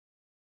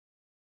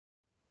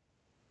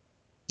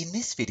In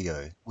this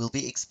video, we'll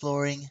be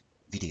exploring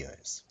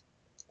videos,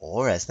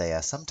 or as they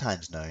are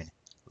sometimes known,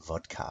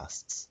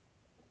 vodcasts.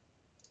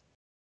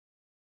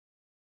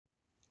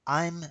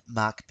 I'm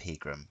Mark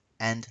Pegram,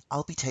 and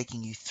I'll be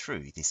taking you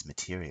through this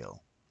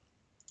material.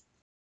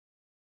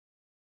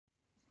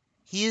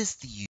 Here's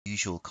the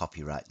usual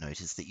copyright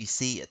notice that you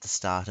see at the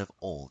start of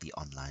all the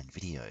online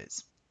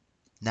videos.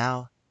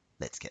 Now,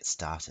 let's get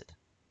started.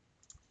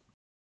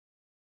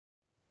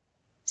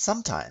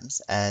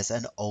 Sometimes, as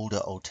an older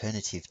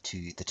alternative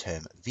to the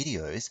term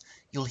videos,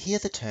 you'll hear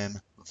the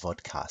term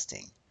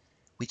vodcasting,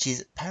 which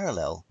is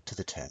parallel to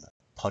the term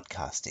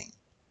podcasting.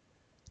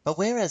 But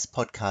whereas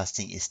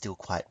podcasting is still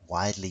quite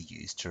widely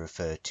used to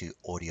refer to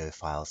audio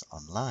files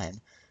online,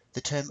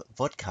 the term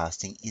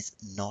vodcasting is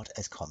not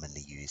as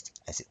commonly used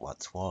as it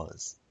once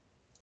was.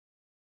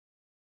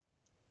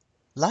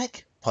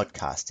 Like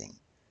podcasting,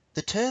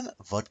 the term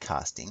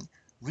vodcasting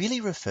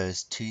really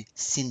refers to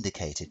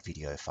syndicated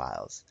video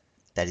files.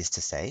 That is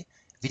to say,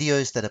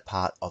 videos that are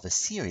part of a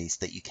series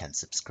that you can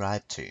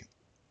subscribe to.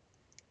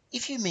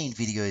 If you mean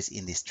videos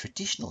in this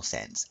traditional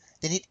sense,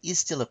 then it is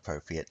still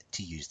appropriate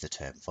to use the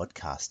term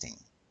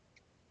vodcasting.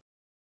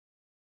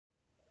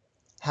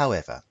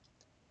 However,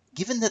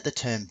 given that the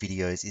term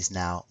videos is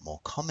now more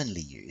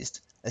commonly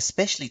used,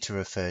 especially to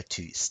refer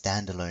to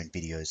standalone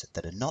videos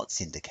that are not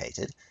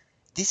syndicated,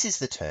 this is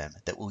the term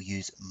that we'll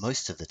use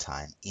most of the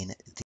time in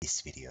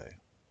this video.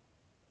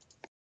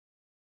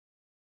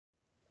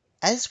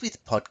 As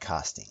with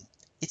podcasting,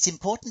 it's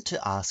important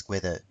to ask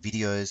whether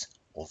videos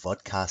or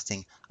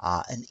vodcasting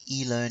are an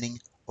e-learning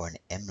or an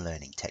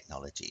m-learning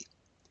technology.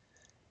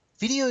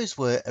 Videos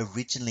were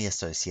originally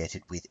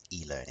associated with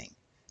e-learning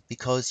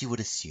because you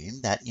would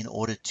assume that in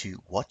order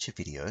to watch a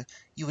video,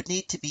 you would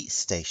need to be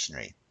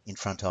stationary in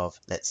front of,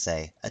 let's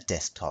say, a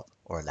desktop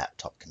or a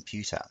laptop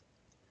computer.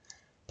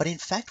 But in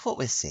fact, what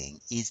we're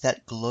seeing is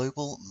that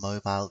global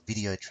mobile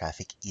video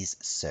traffic is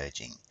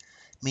surging,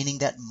 meaning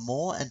that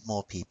more and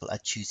more people are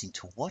choosing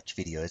to watch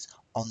videos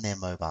on their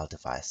mobile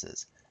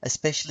devices,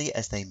 especially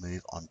as they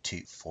move on to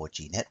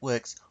 4G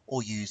networks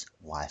or use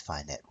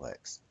Wi-Fi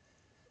networks.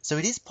 So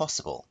it is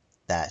possible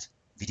that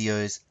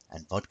videos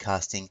and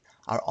vodcasting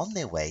are on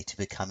their way to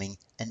becoming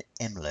an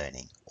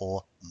m-learning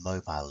or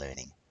mobile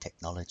learning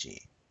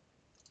technology.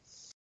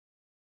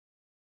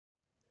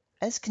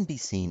 As can be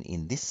seen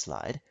in this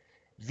slide,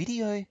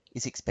 video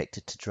is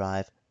expected to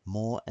drive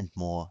more and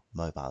more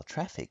mobile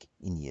traffic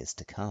in years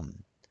to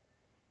come.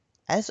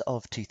 As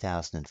of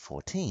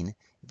 2014,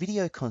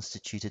 video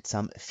constituted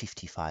some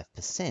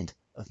 55%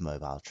 of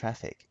mobile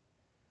traffic,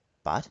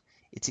 but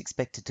it's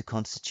expected to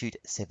constitute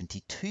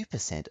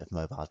 72% of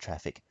mobile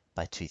traffic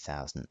by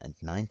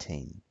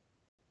 2019.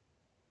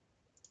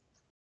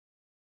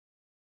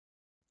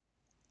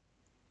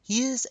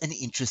 Here's an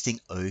interesting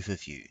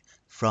overview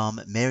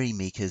from Mary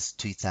Meeker's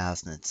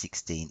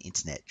 2016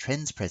 Internet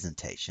Trends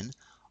presentation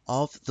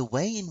of the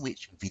way in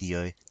which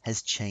video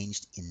has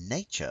changed in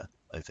nature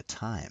over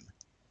time.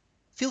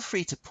 Feel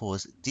free to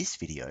pause this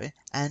video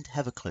and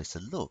have a closer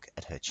look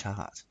at her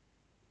chart.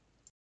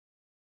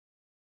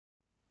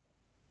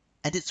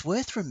 And it's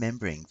worth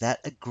remembering that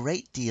a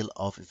great deal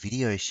of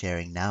video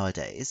sharing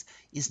nowadays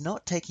is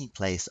not taking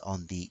place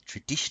on the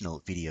traditional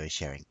video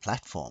sharing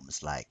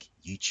platforms like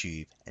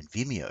YouTube and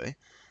Vimeo,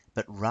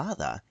 but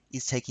rather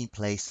is taking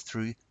place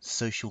through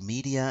social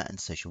media and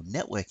social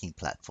networking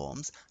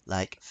platforms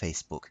like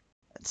Facebook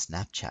and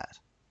Snapchat.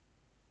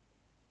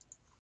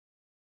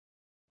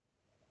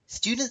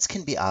 Students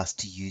can be asked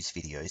to use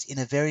videos in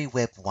a very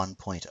Web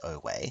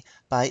 1.0 way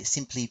by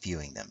simply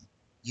viewing them,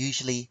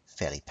 usually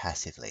fairly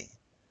passively.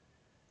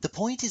 The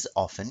point is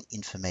often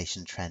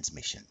information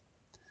transmission,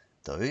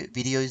 though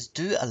videos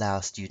do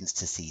allow students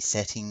to see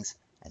settings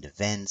and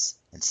events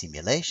and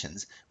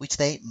simulations which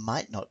they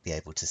might not be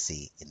able to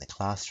see in the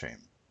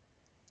classroom.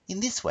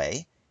 In this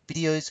way,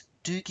 videos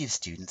do give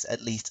students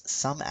at least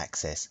some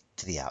access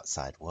to the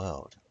outside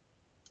world.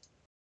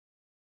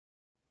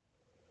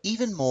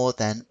 Even more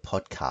than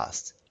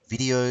podcasts,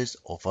 videos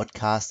or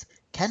vodcasts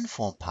can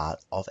form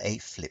part of a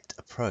flipped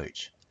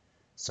approach.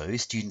 So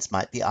students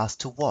might be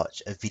asked to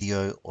watch a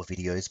video or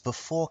videos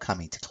before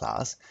coming to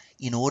class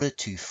in order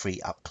to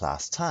free up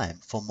class time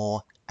for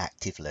more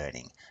active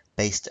learning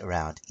based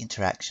around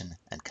interaction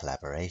and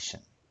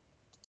collaboration.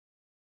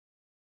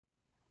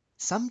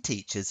 Some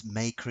teachers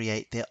may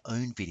create their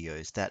own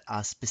videos that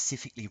are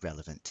specifically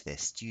relevant to their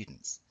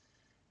students.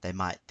 They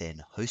might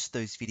then host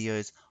those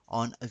videos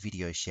on a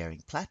video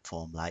sharing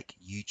platform like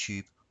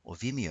YouTube or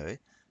Vimeo,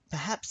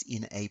 perhaps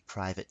in a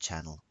private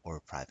channel or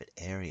a private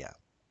area.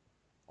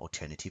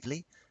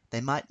 Alternatively,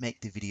 they might make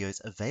the videos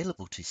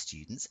available to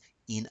students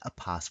in a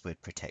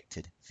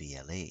password-protected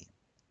VLE.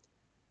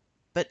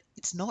 But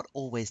it's not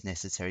always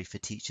necessary for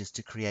teachers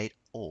to create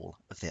all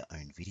of their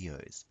own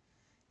videos.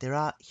 There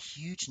are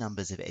huge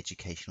numbers of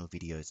educational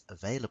videos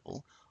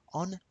available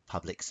on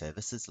public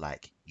services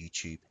like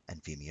YouTube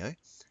and Vimeo,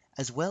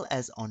 as well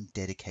as on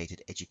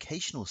dedicated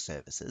educational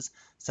services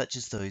such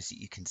as those that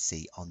you can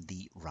see on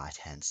the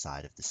right-hand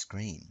side of the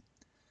screen.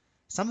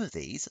 Some of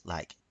these,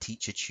 like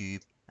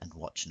TeacherTube and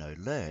Watch No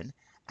Learn,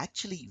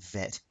 actually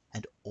vet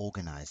and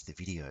organize the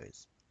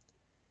videos.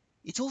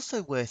 It's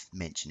also worth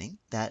mentioning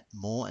that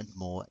more and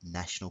more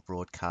national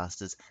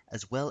broadcasters,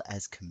 as well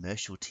as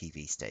commercial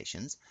TV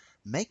stations,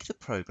 make the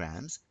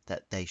programs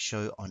that they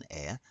show on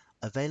air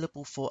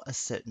available for a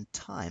certain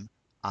time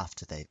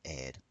after they've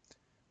aired.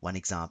 One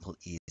example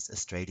is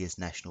Australia's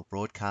national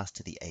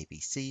broadcaster, the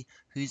ABC,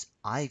 whose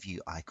iView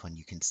icon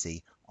you can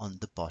see on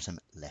the bottom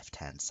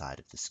left-hand side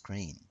of the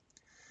screen.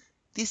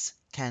 This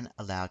can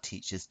allow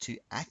teachers to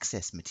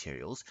access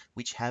materials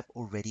which have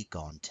already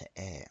gone to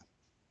air.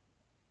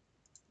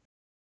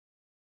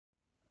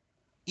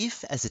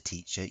 If, as a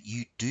teacher,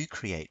 you do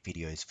create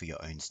videos for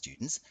your own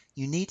students,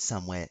 you need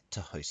somewhere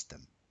to host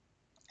them.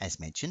 As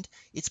mentioned,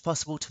 it's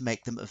possible to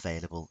make them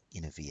available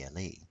in a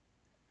VLE.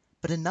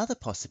 But another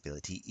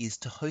possibility is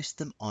to host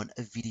them on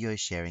a video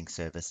sharing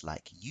service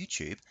like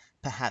YouTube,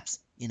 perhaps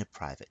in a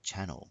private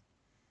channel.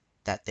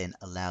 That then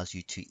allows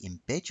you to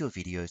embed your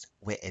videos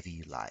wherever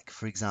you like,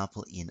 for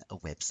example, in a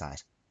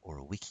website or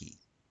a wiki.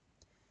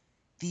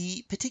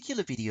 The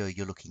particular video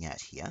you're looking at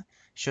here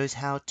shows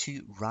how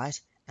to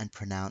write and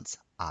pronounce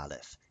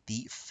Aleph,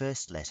 the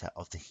first letter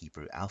of the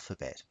Hebrew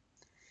alphabet.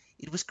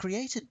 It was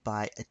created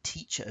by a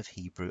teacher of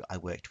Hebrew I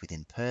worked with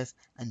in Perth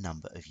a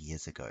number of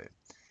years ago,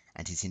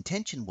 and his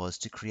intention was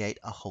to create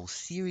a whole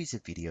series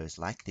of videos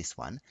like this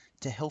one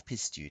to help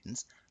his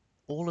students,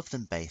 all of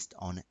them based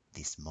on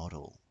this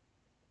model.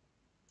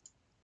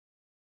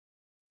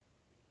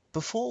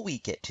 Before we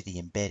get to the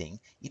embedding,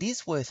 it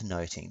is worth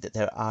noting that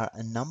there are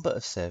a number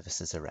of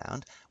services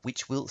around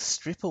which will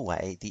strip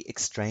away the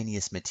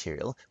extraneous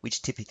material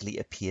which typically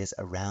appears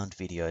around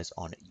videos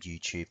on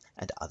YouTube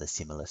and other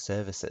similar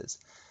services.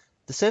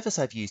 The service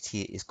I've used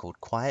here is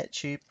called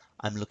QuietTube.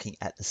 I'm looking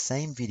at the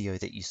same video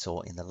that you saw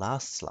in the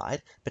last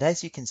slide, but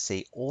as you can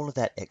see, all of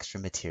that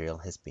extra material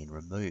has been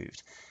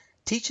removed.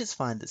 Teachers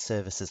find that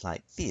services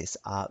like this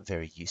are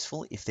very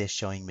useful if they're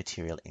showing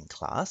material in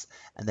class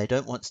and they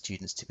don't want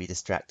students to be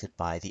distracted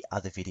by the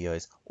other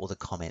videos or the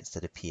comments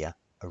that appear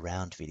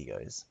around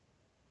videos.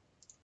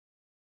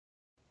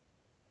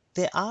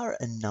 There are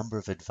a number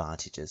of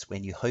advantages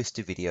when you host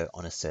a video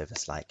on a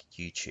service like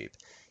YouTube.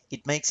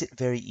 It makes it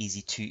very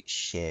easy to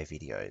share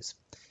videos.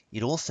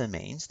 It also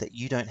means that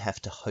you don't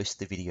have to host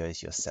the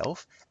videos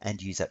yourself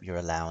and use up your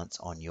allowance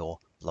on your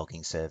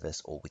blogging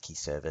service or wiki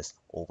service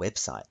or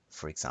website,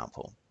 for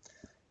example.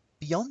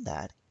 Beyond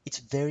that, it's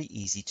very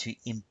easy to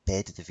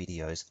embed the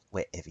videos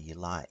wherever you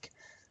like.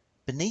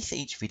 Beneath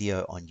each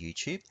video on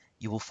YouTube,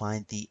 you will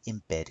find the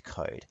embed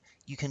code.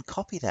 You can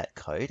copy that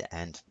code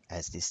and,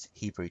 as this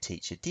Hebrew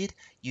teacher did,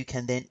 you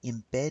can then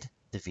embed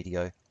the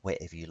video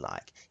wherever you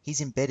like.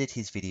 He's embedded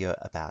his video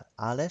about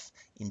Aleph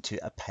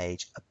into a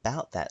page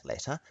about that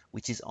letter,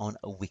 which is on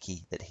a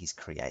wiki that he's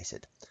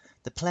created.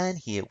 The plan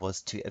here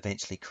was to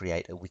eventually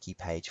create a wiki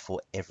page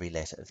for every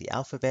letter of the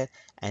alphabet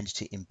and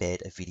to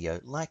embed a video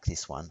like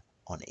this one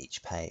on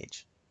each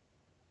page.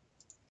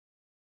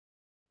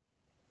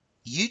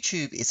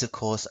 YouTube is of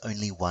course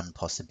only one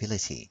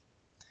possibility.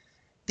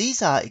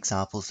 These are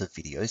examples of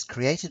videos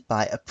created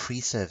by a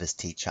pre-service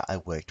teacher I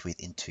worked with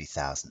in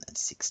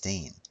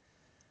 2016.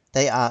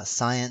 They are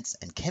science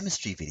and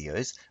chemistry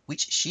videos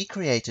which she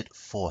created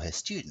for her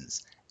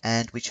students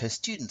and which her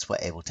students were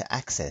able to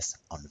access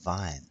on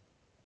Vine.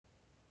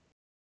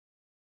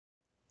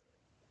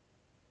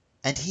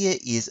 And here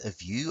is a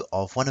view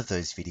of one of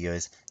those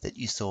videos that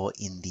you saw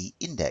in the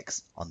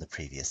index on the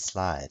previous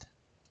slide.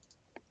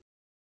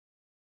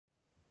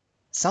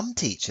 Some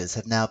teachers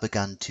have now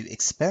begun to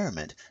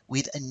experiment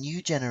with a new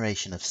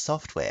generation of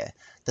software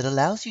that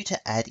allows you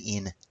to add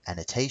in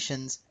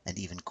annotations and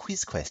even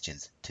quiz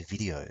questions to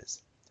videos.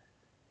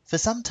 For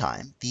some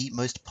time, the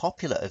most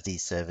popular of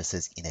these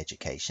services in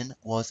education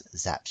was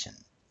Zaption.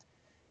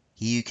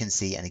 Here you can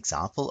see an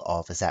example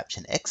of a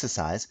Zaption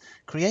exercise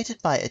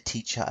created by a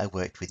teacher I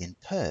worked with in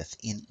Perth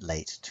in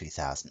late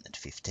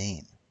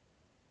 2015.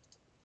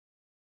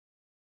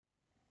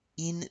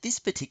 In this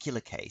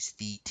particular case,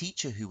 the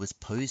teacher who was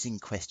posing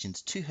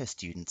questions to her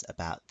students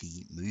about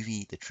the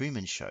movie The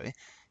Truman Show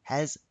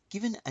has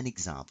given an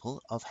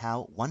example of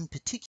how one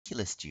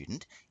particular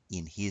student,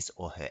 in his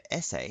or her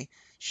essay,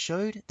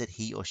 showed that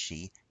he or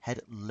she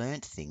had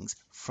learnt things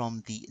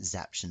from the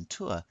Zaption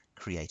tour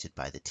created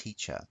by the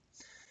teacher.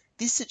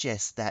 This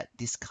suggests that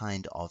this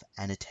kind of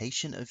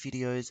annotation of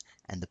videos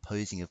and the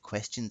posing of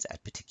questions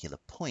at particular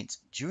points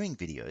during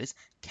videos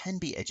can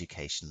be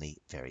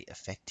educationally very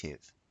effective.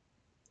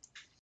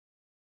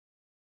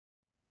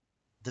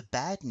 The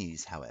bad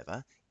news,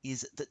 however,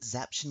 is that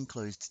Zaption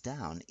closed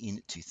down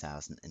in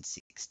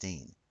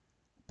 2016.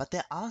 But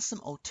there are some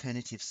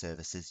alternative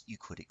services you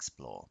could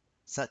explore,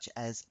 such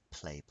as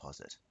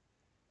PlayPosit.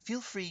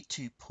 Feel free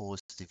to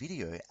pause the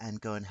video and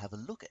go and have a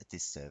look at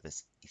this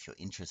service if you're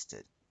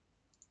interested.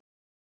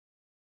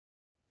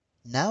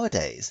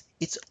 Nowadays,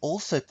 it's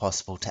also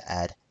possible to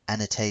add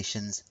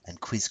annotations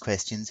and quiz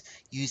questions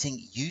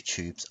using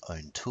YouTube's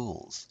own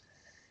tools.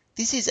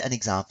 This is an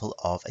example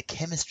of a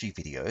chemistry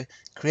video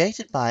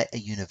created by a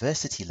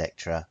university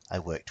lecturer I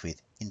worked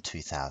with in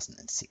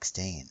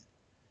 2016.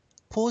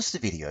 Pause the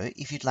video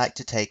if you'd like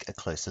to take a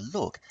closer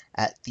look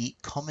at the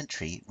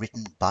commentary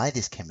written by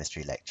this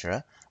chemistry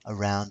lecturer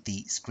around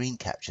the screen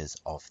captures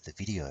of the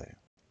video.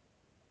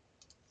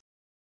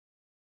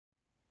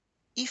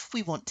 If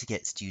we want to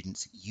get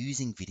students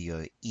using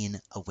video in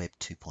a Web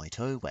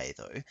 2.0 way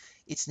though,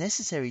 it's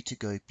necessary to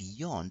go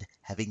beyond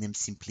having them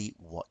simply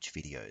watch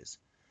videos.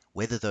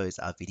 Whether those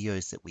are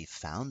videos that we've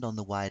found on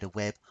the wider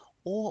web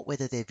or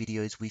whether they're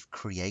videos we've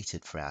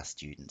created for our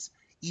students,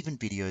 even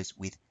videos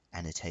with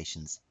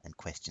annotations and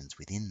questions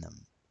within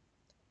them.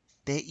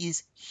 There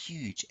is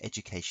huge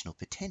educational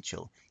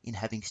potential in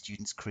having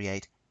students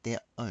create their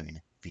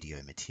own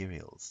video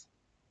materials.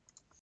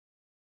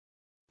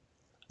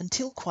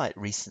 Until quite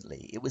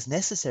recently, it was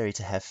necessary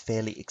to have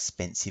fairly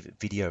expensive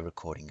video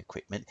recording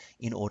equipment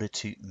in order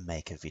to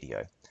make a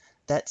video.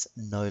 That's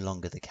no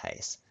longer the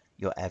case.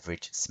 Your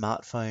average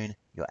smartphone,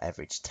 your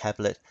average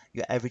tablet,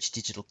 your average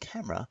digital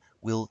camera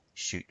will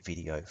shoot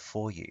video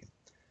for you.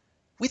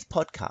 With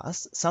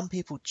podcasts, some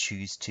people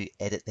choose to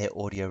edit their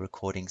audio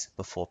recordings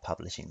before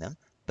publishing them,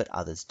 but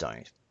others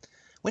don't.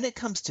 When it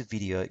comes to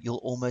video, you'll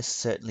almost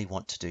certainly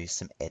want to do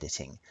some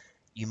editing.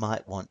 You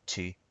might want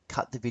to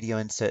cut the video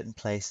in certain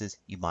places.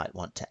 You might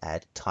want to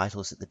add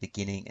titles at the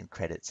beginning and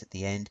credits at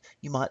the end.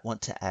 You might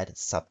want to add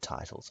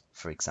subtitles,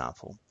 for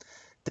example.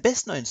 The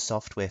best known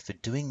software for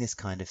doing this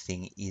kind of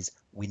thing is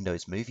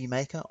Windows Movie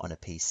Maker on a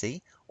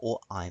PC or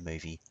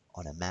iMovie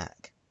on a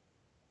Mac.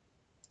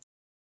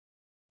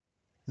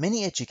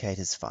 Many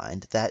educators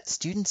find that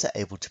students are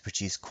able to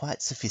produce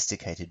quite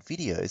sophisticated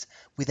videos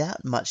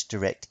without much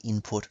direct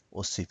input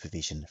or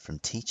supervision from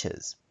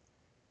teachers.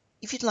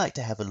 If you'd like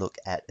to have a look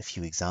at a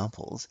few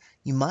examples,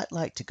 you might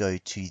like to go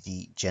to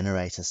the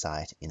Generator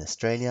site in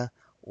Australia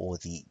or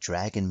the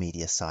Dragon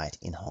Media site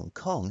in Hong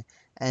Kong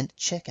and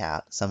check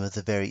out some of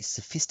the very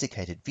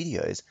sophisticated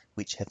videos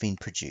which have been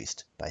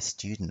produced by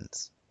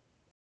students.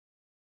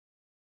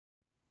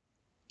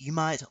 You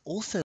might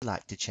also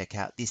like to check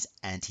out this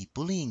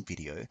anti-bullying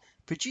video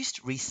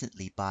produced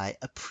recently by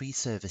a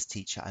pre-service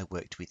teacher I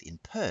worked with in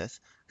Perth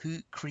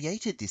who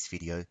created this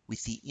video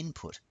with the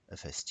input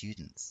of her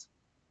students.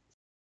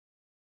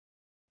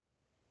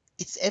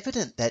 It's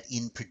evident that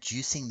in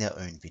producing their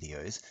own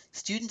videos,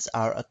 students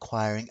are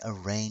acquiring a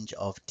range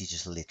of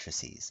digital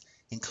literacies,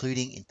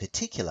 including in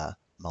particular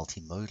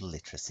multimodal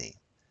literacy.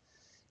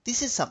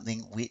 This is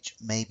something which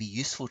may be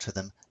useful to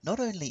them not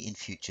only in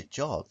future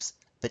jobs,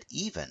 but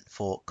even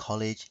for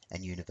college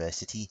and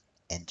university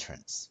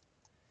entrance.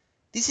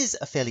 This is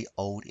a fairly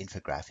old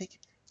infographic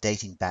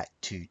dating back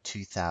to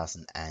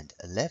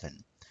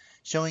 2011,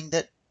 showing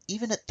that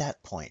even at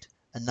that point,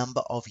 a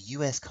number of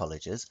US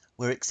colleges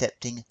were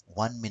accepting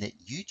 1-minute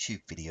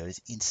YouTube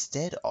videos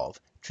instead of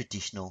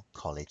traditional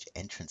college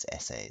entrance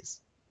essays.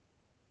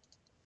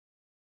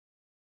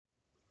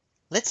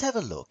 Let's have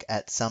a look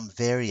at some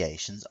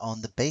variations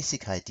on the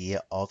basic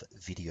idea of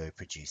video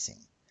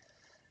producing.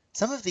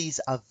 Some of these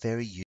are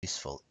very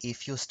useful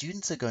if your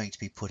students are going to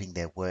be putting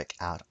their work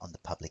out on the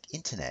public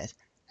internet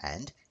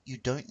and you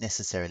don't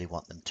necessarily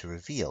want them to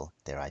reveal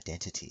their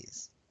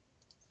identities.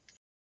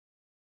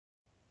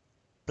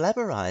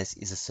 Blabberize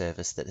is a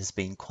service that has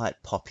been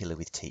quite popular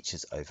with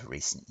teachers over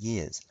recent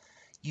years.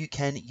 You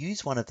can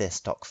use one of their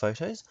stock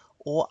photos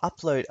or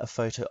upload a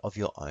photo of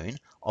your own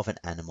of an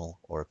animal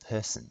or a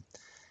person.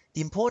 The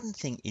important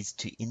thing is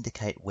to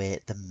indicate where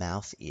the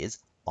mouth is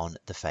on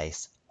the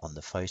face on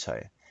the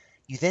photo.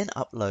 You then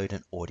upload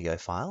an audio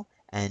file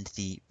and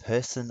the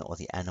person or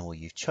the animal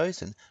you've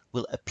chosen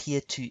will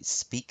appear to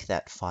speak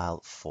that file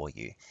for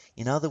you.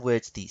 In other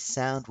words, the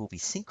sound will be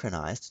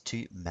synchronized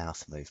to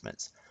mouth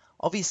movements.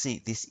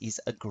 Obviously, this is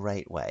a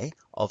great way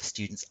of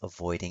students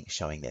avoiding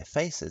showing their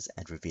faces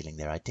and revealing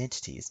their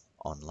identities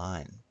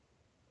online.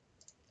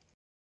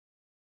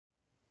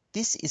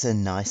 This is a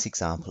nice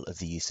example of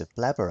the use of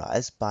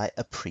Blabberize by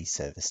a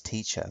pre-service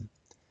teacher.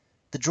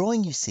 The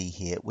drawing you see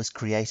here was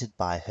created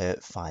by her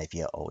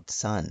 5-year-old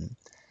son.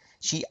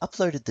 She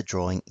uploaded the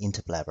drawing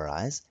into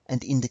Blabberize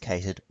and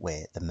indicated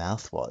where the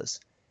mouth was.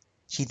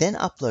 She then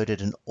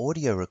uploaded an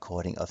audio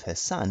recording of her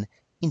son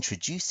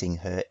introducing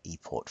her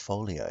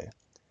e-portfolio.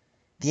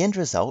 The end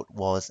result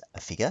was a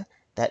figure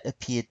that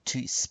appeared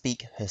to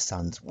speak her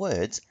son's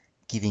words,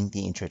 giving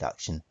the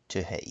introduction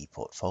to her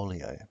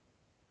e-portfolio.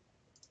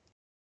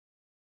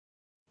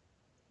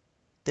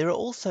 There are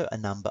also a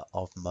number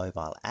of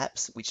mobile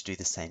apps which do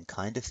the same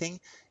kind of thing.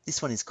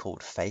 This one is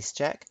called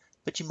FaceJack,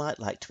 but you might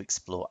like to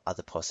explore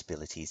other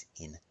possibilities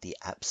in the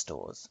app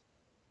stores.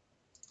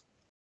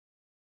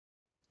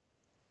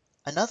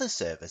 Another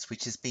service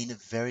which has been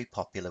very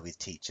popular with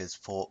teachers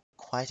for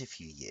quite a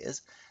few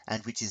years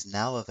and which is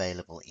now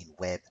available in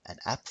web and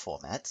app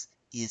formats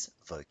is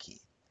Voki.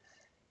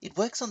 It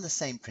works on the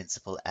same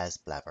principle as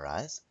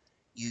Blabberize.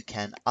 You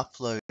can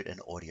upload an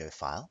audio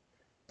file,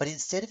 but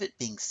instead of it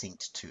being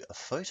synced to a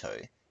photo,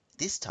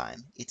 this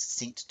time it's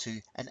synced to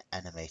an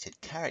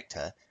animated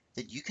character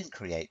that you can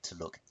create to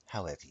look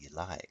however you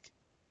like.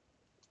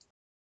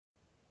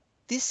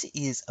 This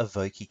is a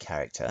Voki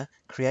character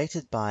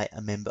created by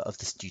a member of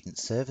the Student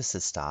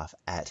Services staff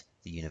at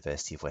the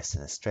University of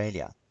Western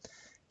Australia.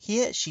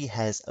 Here she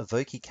has a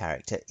Voki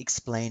character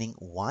explaining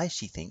why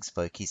she thinks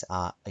Vokis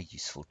are a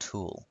useful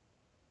tool.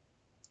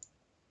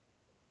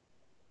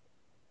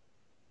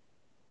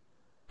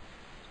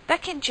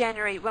 Back in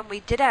January when we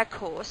did our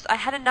course, I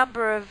had a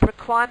number of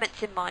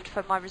requirements in mind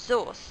for my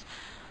resource.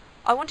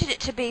 I wanted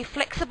it to be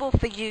flexible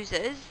for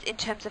users in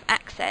terms of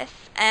access,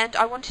 and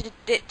I wanted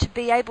it to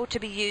be able to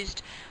be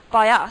used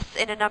by us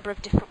in a number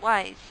of different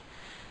ways.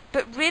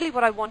 But really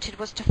what I wanted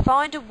was to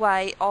find a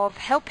way of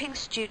helping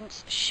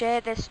students share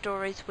their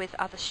stories with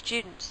other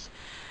students,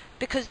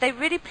 because they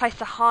really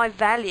place a high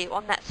value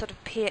on that sort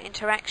of peer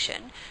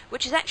interaction,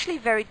 which is actually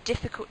very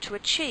difficult to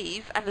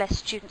achieve unless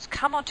students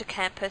come onto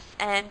campus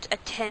and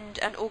attend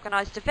an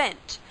organised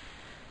event.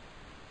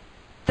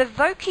 The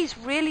Vokis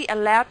really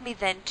allowed me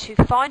then to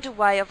find a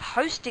way of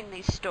hosting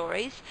these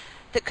stories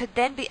that could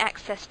then be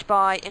accessed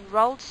by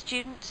enrolled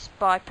students,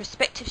 by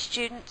prospective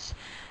students,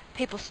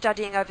 people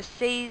studying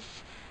overseas,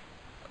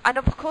 and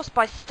of course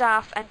by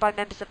staff and by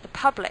members of the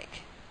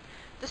public.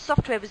 The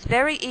software was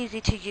very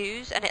easy to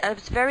use and it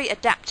was very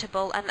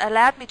adaptable and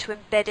allowed me to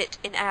embed it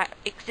in our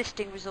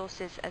existing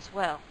resources as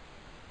well.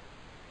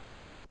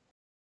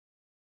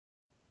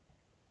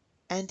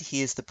 And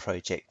here's the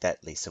project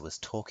that Lisa was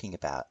talking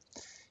about.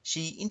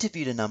 She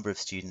interviewed a number of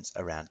students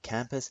around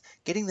campus,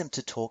 getting them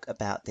to talk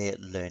about their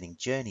learning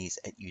journeys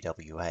at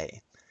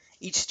UWA.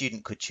 Each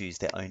student could choose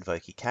their own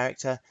Voki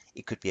character.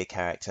 It could be a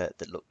character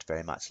that looked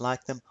very much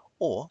like them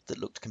or that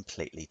looked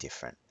completely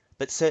different.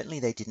 But certainly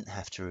they didn't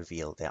have to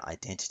reveal their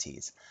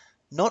identities.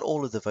 Not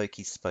all of the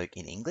Vokis spoke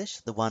in English.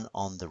 The one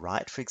on the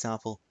right, for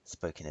example,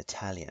 spoke in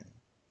Italian.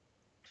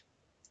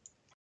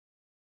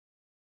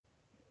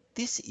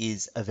 This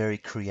is a very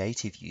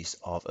creative use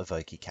of a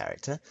Voki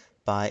character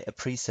by a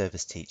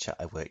pre-service teacher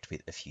I worked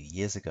with a few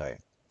years ago.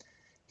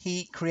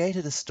 He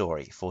created a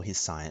story for his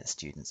science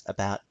students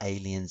about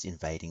aliens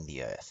invading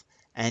the Earth,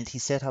 and he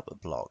set up a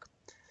blog.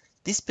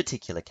 This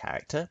particular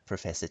character,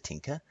 Professor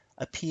Tinker,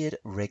 appeared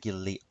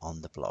regularly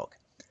on the blog.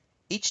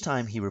 Each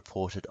time he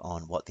reported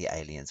on what the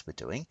aliens were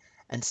doing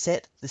and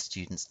set the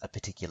students a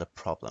particular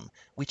problem,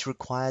 which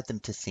required them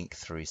to think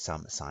through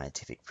some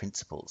scientific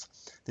principles.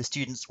 The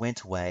students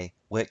went away,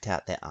 worked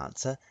out their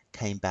answer,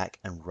 came back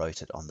and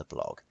wrote it on the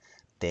blog.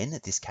 Then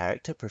this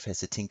character,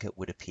 Professor Tinker,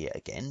 would appear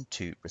again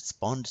to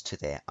respond to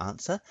their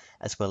answer,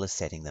 as well as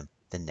setting them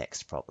the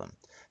next problem.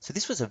 So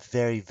this was a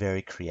very,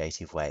 very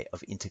creative way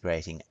of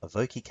integrating a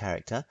Voki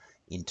character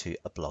into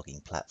a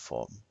blogging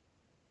platform.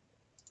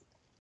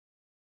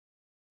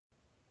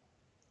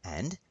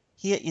 And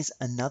here is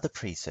another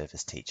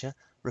pre-service teacher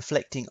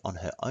reflecting on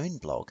her own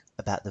blog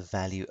about the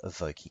value of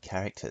Voki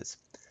characters.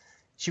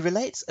 She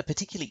relates a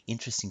particularly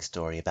interesting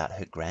story about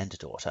her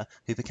granddaughter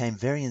who became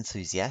very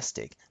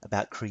enthusiastic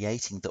about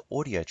creating the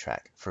audio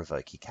track for a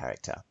Voki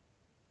character.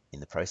 In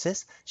the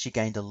process, she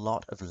gained a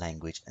lot of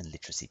language and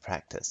literacy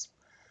practice.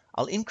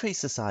 I'll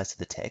increase the size of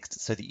the text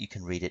so that you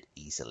can read it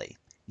easily.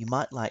 You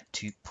might like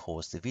to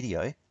pause the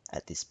video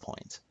at this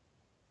point.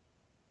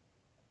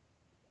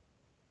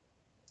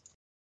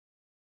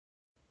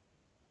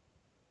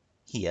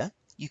 Here,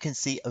 you can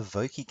see a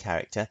Voki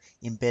character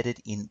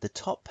embedded in the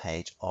top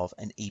page of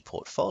an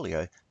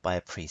e-portfolio by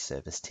a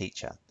pre-service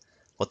teacher.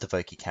 What the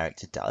Voki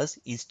character does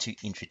is to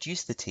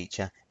introduce the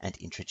teacher and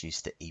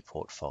introduce the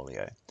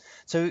e-portfolio.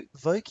 So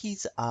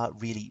Vokis are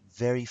really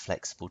very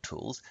flexible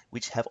tools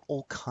which have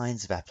all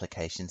kinds of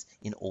applications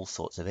in all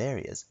sorts of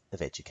areas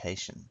of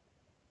education.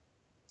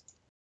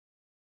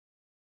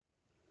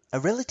 A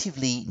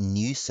relatively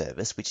new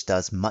service which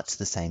does much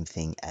the same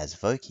thing as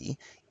Voki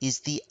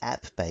is the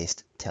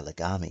app-based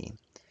Telegami.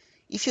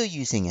 If you're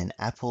using an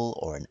Apple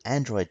or an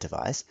Android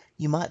device,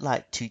 you might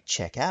like to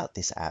check out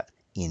this app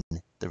in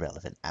the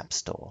relevant app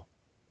store.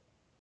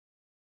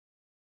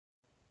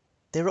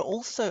 There are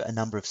also a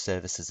number of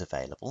services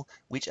available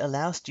which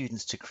allow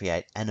students to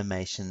create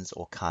animations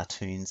or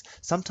cartoons,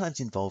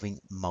 sometimes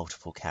involving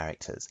multiple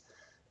characters.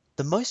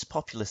 The most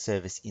popular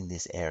service in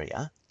this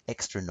area,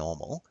 Extra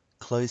Normal,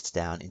 closed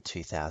down in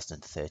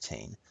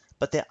 2013,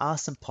 but there are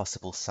some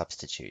possible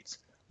substitutes.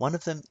 One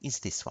of them is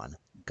this one,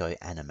 Go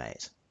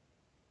Animate.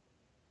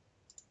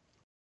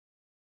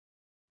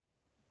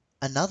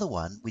 Another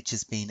one which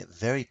has been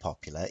very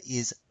popular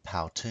is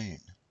Powtoon.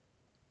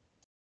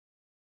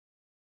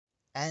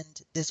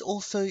 And there's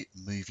also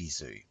Movie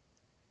Zoo.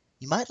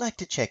 You might like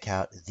to check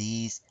out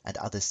these and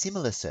other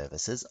similar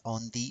services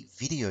on the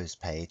videos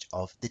page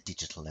of the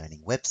Digital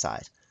Learning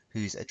website,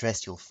 whose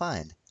address you'll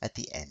find at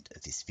the end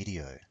of this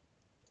video.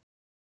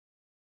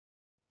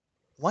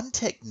 One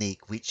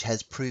technique which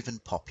has proven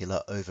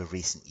popular over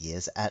recent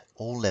years at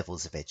all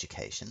levels of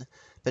education,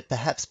 but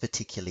perhaps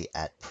particularly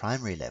at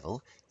primary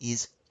level,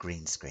 is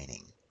green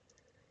screening.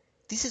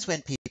 This is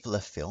when people are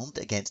filmed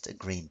against a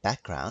green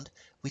background,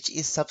 which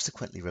is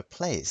subsequently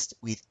replaced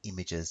with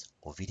images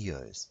or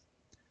videos.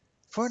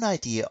 For an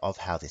idea of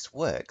how this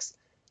works,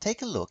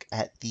 take a look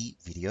at the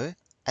video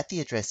at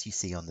the address you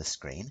see on the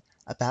screen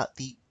about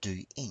the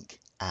Do Ink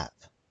app.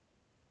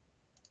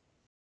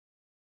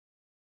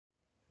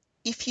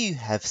 If you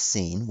have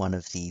seen one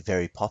of the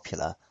very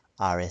popular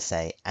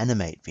RSA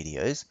Animate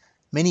videos,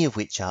 many of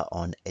which are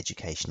on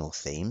educational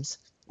themes,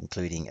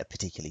 including a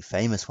particularly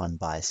famous one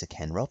by Sir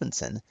Ken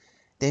Robinson,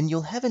 then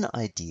you'll have an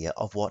idea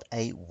of what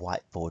a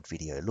whiteboard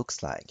video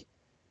looks like.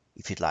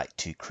 If you'd like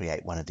to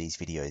create one of these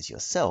videos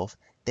yourself,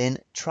 then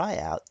try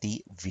out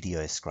the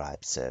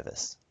VideoScribe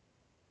service.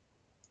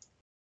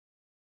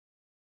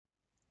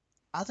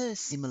 Other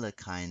similar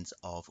kinds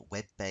of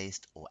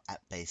web-based or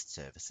app-based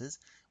services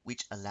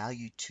which allow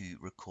you to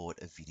record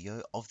a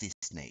video of this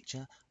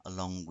nature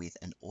along with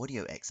an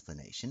audio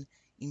explanation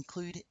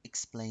include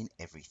Explain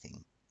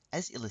Everything,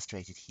 as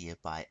illustrated here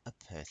by a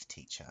Perth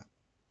teacher.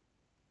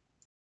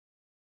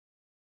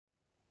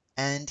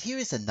 And here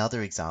is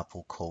another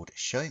example called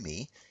Show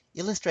Me,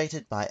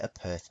 illustrated by a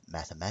Perth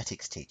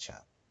mathematics teacher.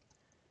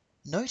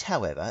 Note,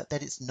 however,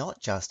 that it's not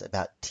just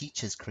about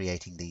teachers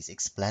creating these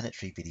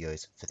explanatory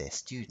videos for their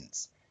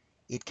students.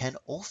 It can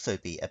also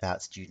be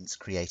about students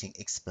creating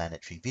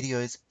explanatory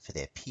videos for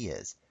their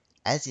peers,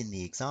 as in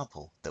the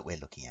example that we're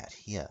looking at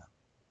here.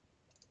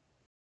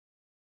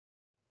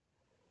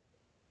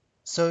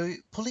 So,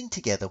 pulling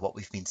together what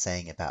we've been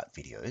saying about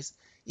videos,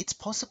 it's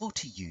possible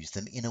to use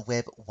them in a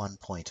Web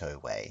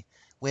 1.0 way,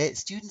 where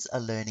students are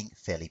learning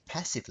fairly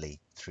passively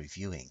through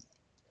viewing.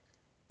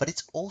 But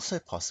it's also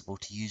possible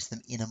to use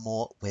them in a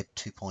more Web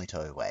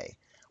 2.0 way,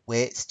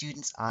 where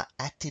students are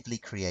actively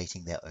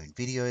creating their own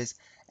videos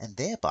and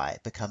thereby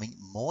becoming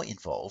more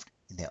involved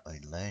in their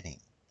own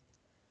learning.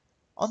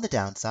 On the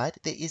downside,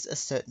 there is a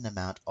certain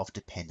amount of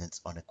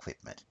dependence on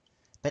equipment,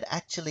 but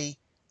actually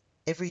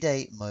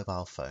everyday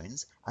mobile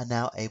phones are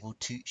now able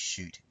to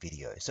shoot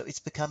video, so it's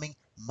becoming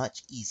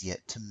much easier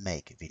to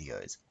make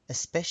videos,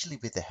 especially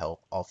with the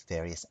help of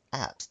various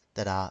apps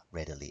that are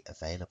readily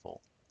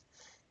available.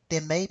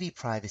 There may be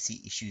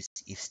privacy issues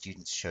if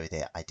students show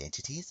their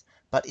identities,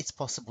 but it's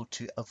possible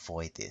to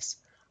avoid this,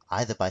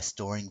 either by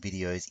storing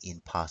videos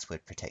in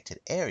password-protected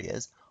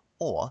areas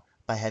or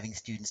by having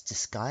students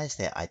disguise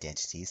their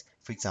identities,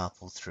 for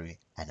example, through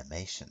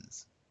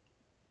animations.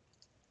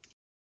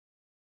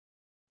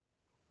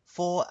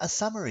 For a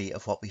summary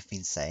of what we've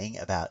been saying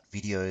about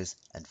videos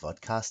and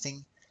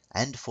vodcasting,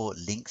 and for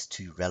links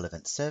to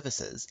relevant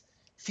services,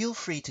 feel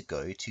free to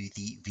go to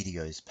the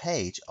videos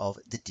page of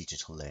the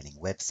Digital Learning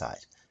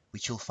website,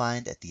 which you'll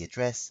find at the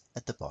address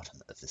at the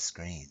bottom of the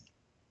screen.